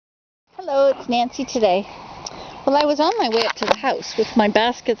Hello, it's Nancy today. Well, I was on my way up to the house with my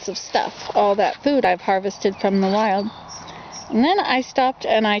baskets of stuff, all that food I've harvested from the wild. And then I stopped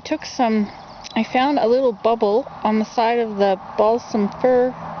and I found a little bubble on the side of the balsam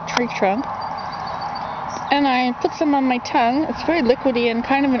fir tree trunk. And I put some on my tongue. It's very liquidy and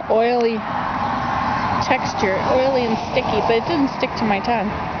kind of an oily texture, oily and sticky, but it didn't stick to my tongue.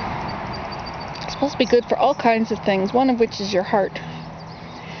 It's supposed to be good for all kinds of things, one of which is your heart.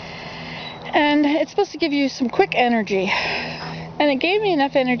 And it's supposed to give you some quick energy. And it gave me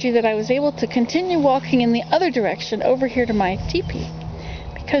enough energy that I was able to continue walking in the other direction over here to my teepee.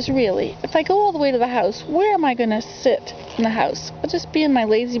 Because really, if I go all the way to the house, where am I going to sit in the house? I'll just be in my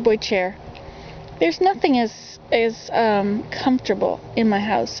lazy boy chair. There's nothing as comfortable in my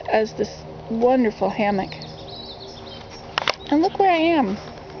house as this wonderful hammock. And look where I am.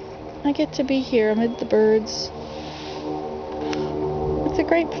 I get to be here amid the birds. It's a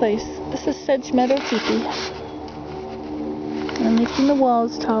great place. This is Sedge Meadow Teepee. I'm making the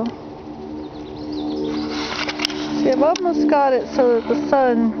walls tall. See, I've almost got it so that the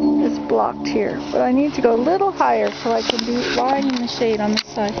sun is blocked here, but I need to go a little higher so I can be lying in the shade on this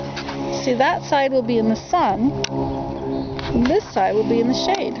side. See, that side will be in the sun, and this side will be in the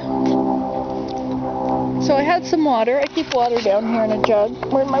shade. So I had some water. I keep water down here in a jug.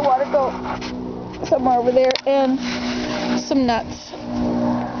 Where'd my water go? Somewhere over there. And some nuts,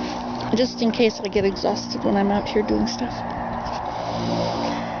 just in case I get exhausted when I'm out here doing stuff.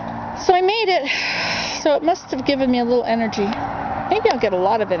 So I made it. So it must have given me a little energy. Maybe I'll get a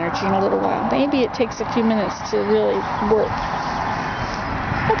lot of energy in a little while. Maybe it takes a few minutes to really work.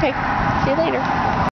 Okay, see you later.